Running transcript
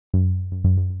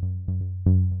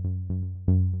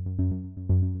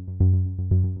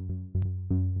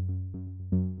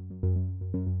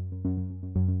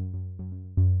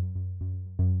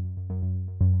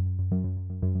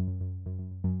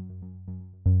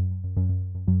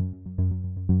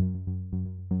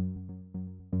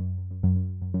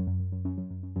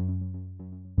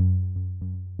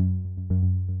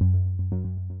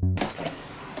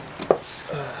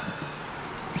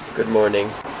Good morning.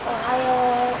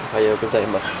 Ohayo. Ohayo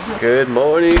gozaimasu. Good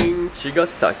morning,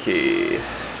 Chigasaki.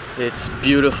 It's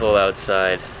beautiful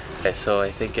outside. Okay, so I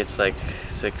think it's like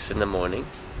 6 in the morning.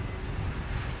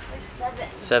 It's like 7.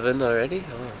 7 already?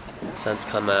 Oh. Sun's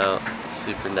come out. It's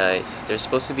super nice. There's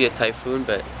supposed to be a typhoon,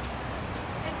 but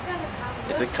It's gonna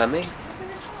come. is it coming? Look at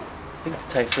the clouds. I think the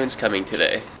typhoon's coming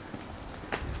today.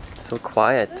 So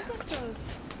quiet. Look at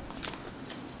those.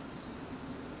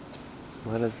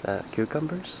 What is that?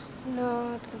 Cucumbers?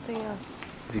 No, it's something else.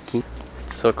 Zucchini?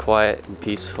 It's so quiet and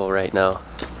peaceful right now.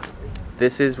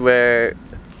 This is where,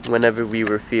 whenever we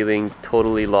were feeling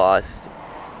totally lost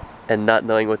and not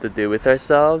knowing what to do with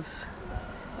ourselves,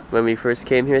 when we first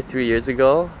came here 3 years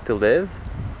ago to live,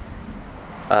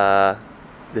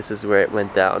 this is where it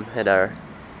went down at our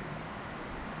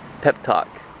pep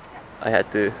talk. I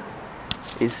had to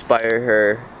inspire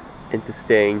her into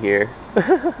staying here.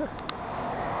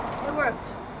 It worked.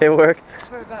 It worked.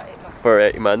 For about 8 months. For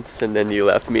 8 months, and then you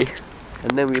left me.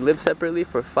 And then we lived separately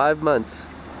for 5 months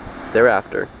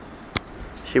thereafter.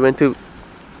 She went to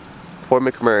Fort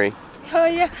McMurray. Oh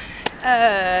yeah.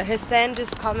 His son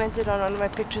just commented on one of my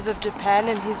pictures of Japan,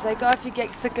 and he's like, oh, if you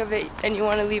get sick of it and you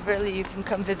want to leave early, you can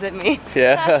come visit me.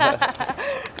 Yeah.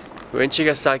 We're in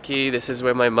Chigasaki. This is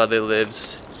where my mother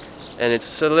lives. And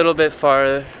it's a little bit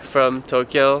far from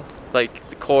Tokyo, like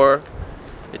the core.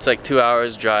 It's like 2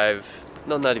 hours drive.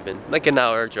 No, not even. Like an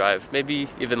hour drive. Maybe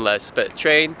even less. But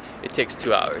train, it takes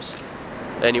 2 hours.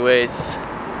 Anyways,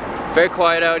 very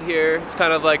quiet out here. It's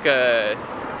kind of like a,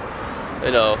 you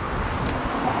know,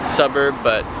 suburb,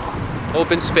 but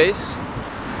open space.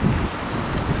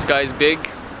 The sky's big,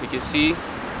 you can see.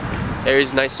 Air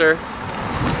is nicer.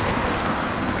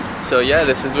 So yeah,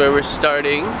 this is where we're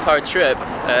starting our trip,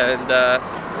 and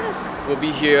we'll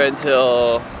be here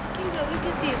until Kingo, look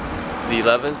at these. the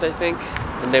 11th, I think,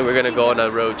 and then we're gonna go on a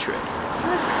road trip.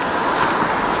 Look.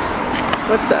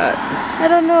 What's that? I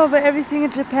don't know, but everything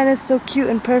in Japan is so cute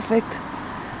and perfect.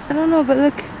 I don't know, but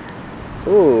look.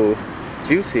 Ooh,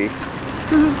 juicy.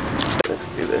 Let's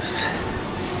do this.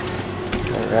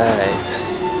 Alright.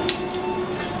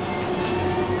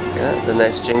 Yeah, the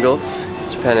nice jingles.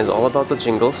 Japan is all about the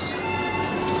jingles.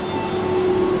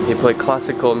 They play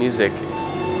classical music.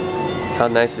 How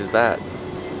nice is that?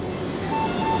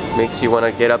 Makes you want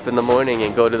to get up in the morning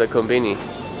and go to the konbini.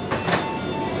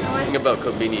 The thing about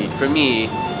konbini, for me,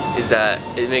 is that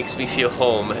it makes me feel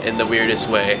home in the weirdest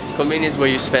way. Konbini is where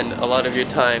you spend a lot of your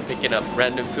time picking up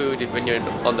random food when you're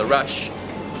on the rush.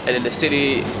 And in the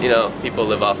city, you know, people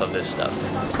live off of this stuff.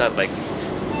 It's not like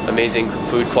amazing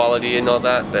food quality and all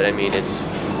that, but I mean, it's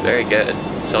very good.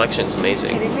 Selection's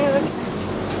amazing.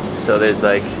 So there's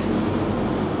like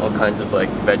all kinds of like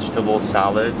vegetable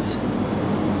salads,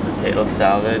 potato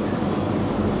salad,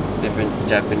 different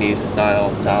Japanese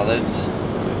style salads,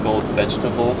 gold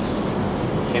vegetables,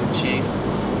 kimchi,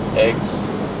 eggs,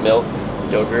 milk,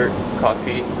 yogurt,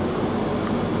 coffee,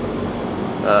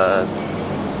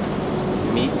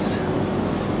 meats.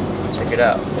 Check it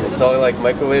out. And it's all like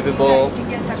microwavable.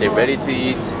 Say ready to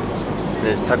eat. And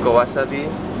there's taco wasabi.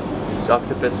 It's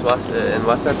octopus and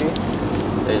wasabi.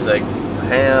 There's like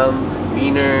ham,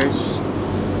 wieners,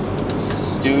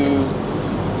 stew,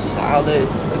 salad.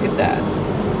 Look at that.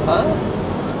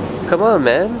 Huh? Come on,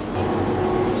 man.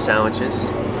 Sandwiches.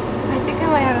 I think I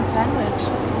might have a sandwich.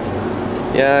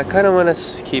 Yeah, I kind of want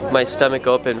to keep my stomach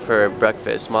open for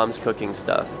breakfast. Mom's cooking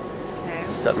stuff. Okay.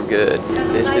 Something good.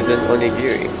 This is an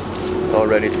onigiri, all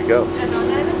ready to go.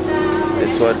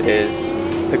 This one is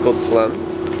pickled plum.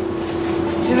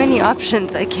 There's too many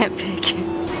options, I can't pick.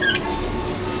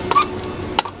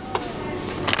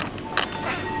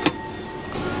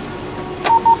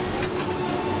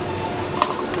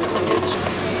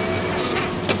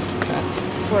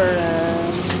 For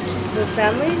the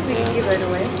family, we can give it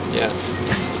away. Yeah.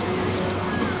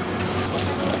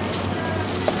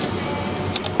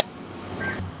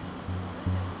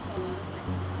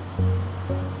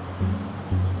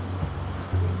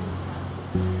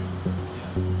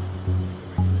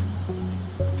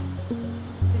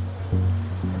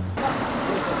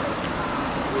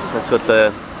 That's what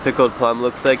the pickled plum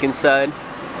looks like inside.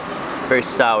 Very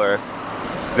sour.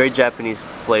 Very Japanese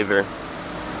flavor.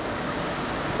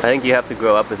 I think you have to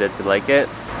grow up with it to like it.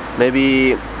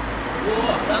 Maybe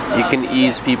you can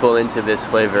ease people into this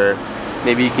flavor.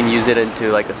 Maybe you can use it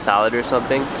into like a salad or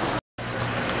something.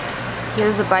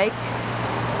 Here's a bike.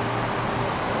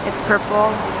 It's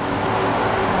purple.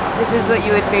 This is what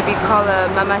you would maybe call a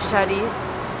mamashari,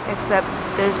 except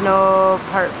there's no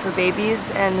part for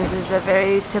babies, and this is a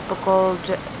very typical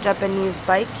Japanese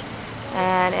bike,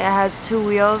 and it has 2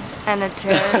 wheels and a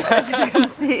chair, as you can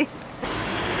see.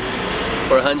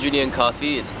 For 100 yen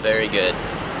coffee, it's very good.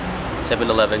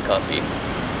 7-Eleven coffee.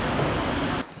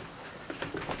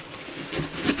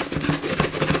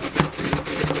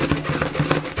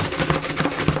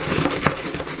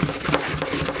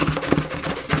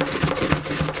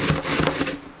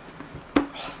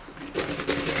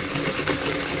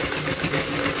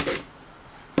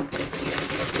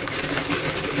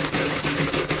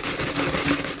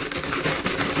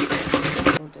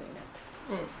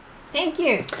 Thank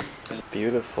you.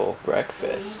 Beautiful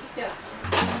breakfast.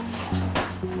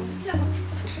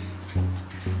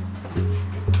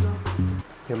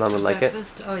 Your mom would like it?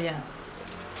 Oh yeah.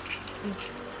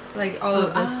 Like all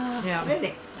of this. Yeah.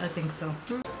 Really? I think so.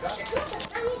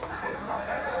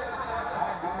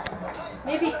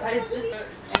 Maybe it's just.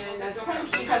 And I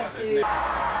think she had to.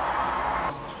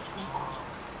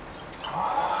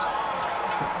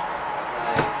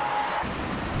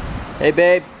 Nice. Hey,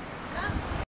 babe.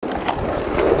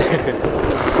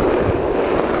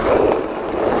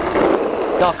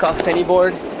 Knockoff penny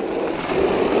board.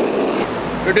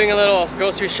 We're doing a little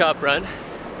grocery shop run.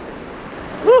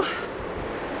 Whew.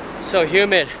 It's so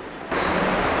humid.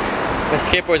 My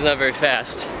skateboard's not very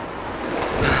fast.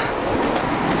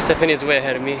 Stephanie's way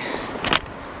ahead of me.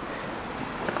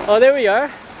 Oh, there we are.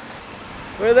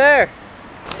 We're there.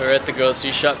 We're at the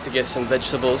grocery shop to get some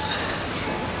vegetables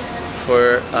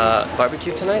for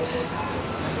barbecue tonight.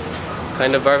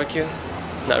 Kind of barbecue.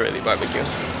 Not really barbecue.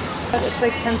 It's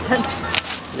like 10 cents.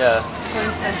 Yeah.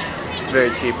 20 cents. It's very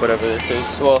cheap, whatever this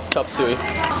is. Well, chop suey. Well,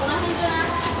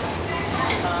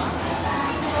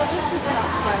 this is not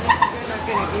fun. You're not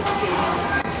gonna be skating.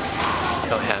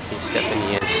 How happy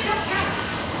Stephanie is.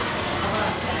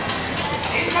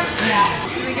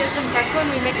 Should we get some taco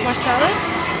and we make more salad?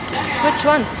 Which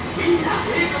one?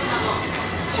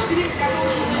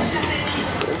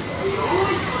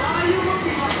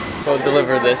 Go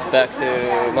deliver this back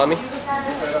to mommy.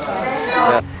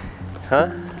 Yeah. Huh?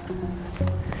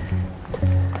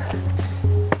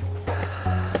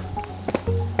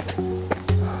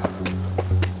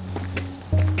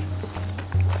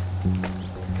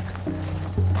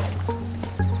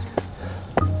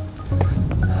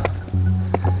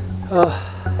 Oh,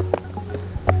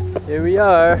 here we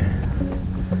are.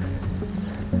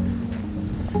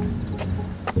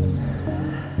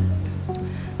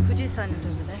 Fuji-san is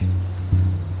over there.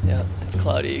 Yeah, it's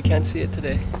cloudy. You can't see it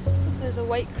today. There's a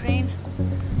white crane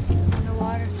in the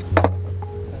water.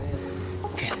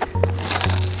 Okay.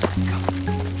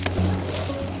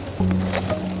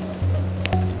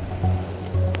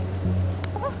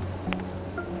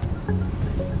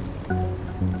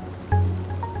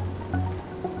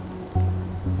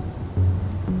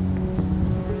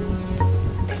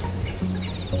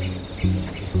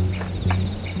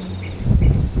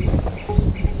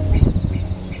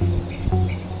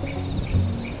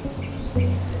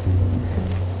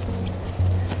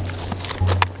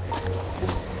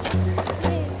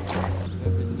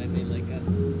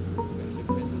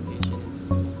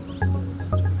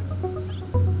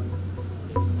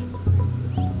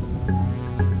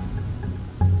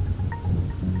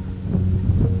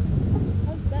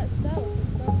 How's that south? If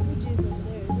Mount Fuji's over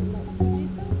there, is it Mount Fuji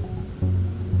south?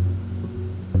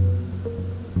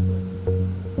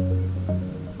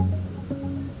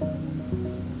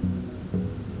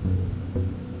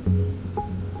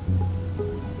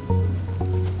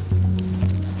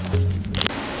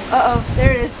 Uh-oh,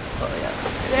 there it is. Oh yeah.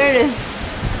 There it is.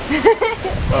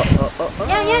 Oh.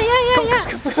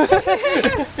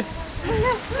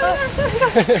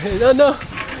 Yeah. No.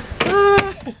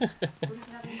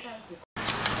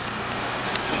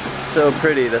 It's so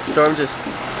pretty. The storm just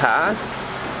passed.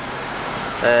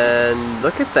 And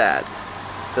look at that.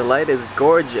 The light is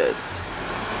gorgeous.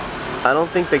 I don't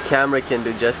think the camera can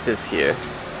do justice here.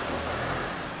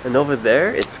 And over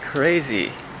there, it's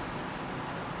crazy.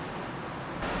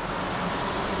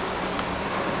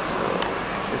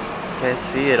 Just can't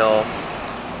see it all.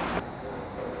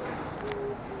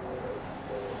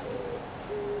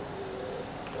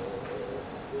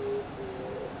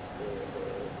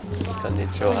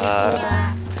 Konnichiwa.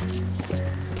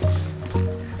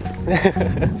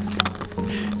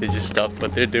 They just stopped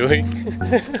what they're doing.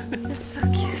 They're so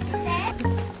cute.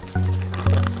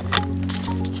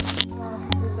 Oh,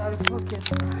 it's out of focus.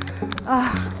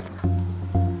 Ah.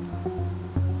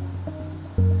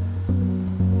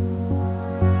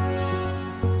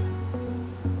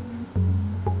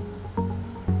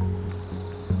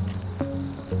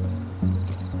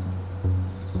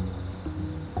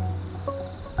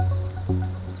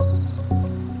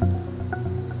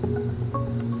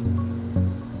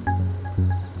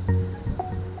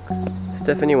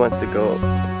 Stephanie wants to go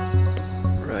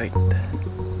right.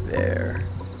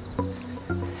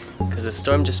 because the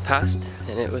storm just passed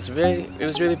and it was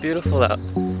really beautiful out.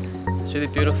 It's really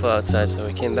beautiful outside, so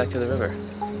we came back to the river.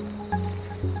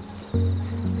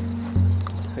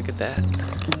 Look at that.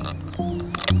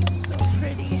 So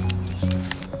pretty.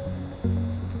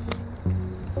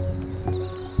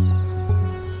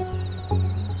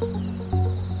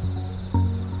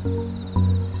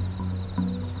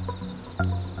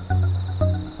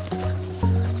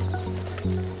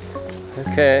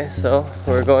 Okay, so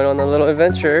we're going on a little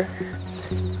adventure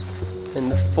in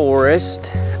the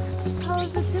forest. How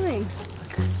is it doing?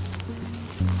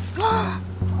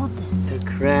 Hold this. It's a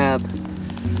crab.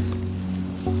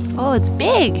 Oh, it's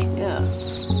big. Yeah.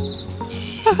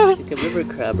 It's like a river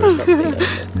crab or something.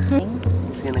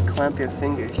 He's gonna clamp your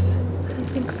fingers. You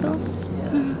think so?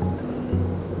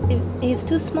 Yeah. He's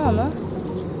too small, no?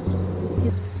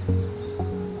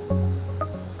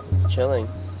 It's chilling.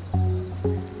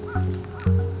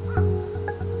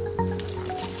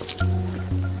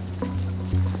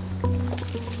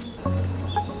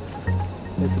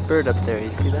 There's a bird up there, you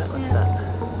see that? What's that?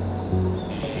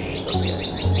 Those guys.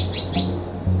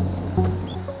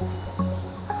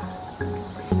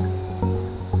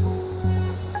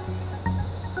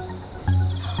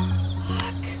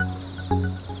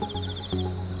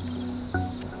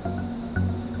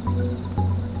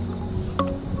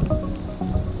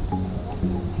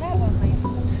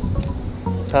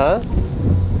 Huh?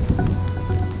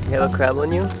 You have a crab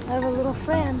on you? I have a little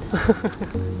friend.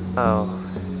 Oh.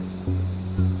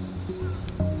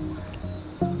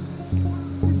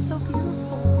 It's so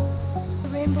beautiful. The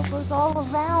rainbow goes all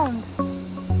around.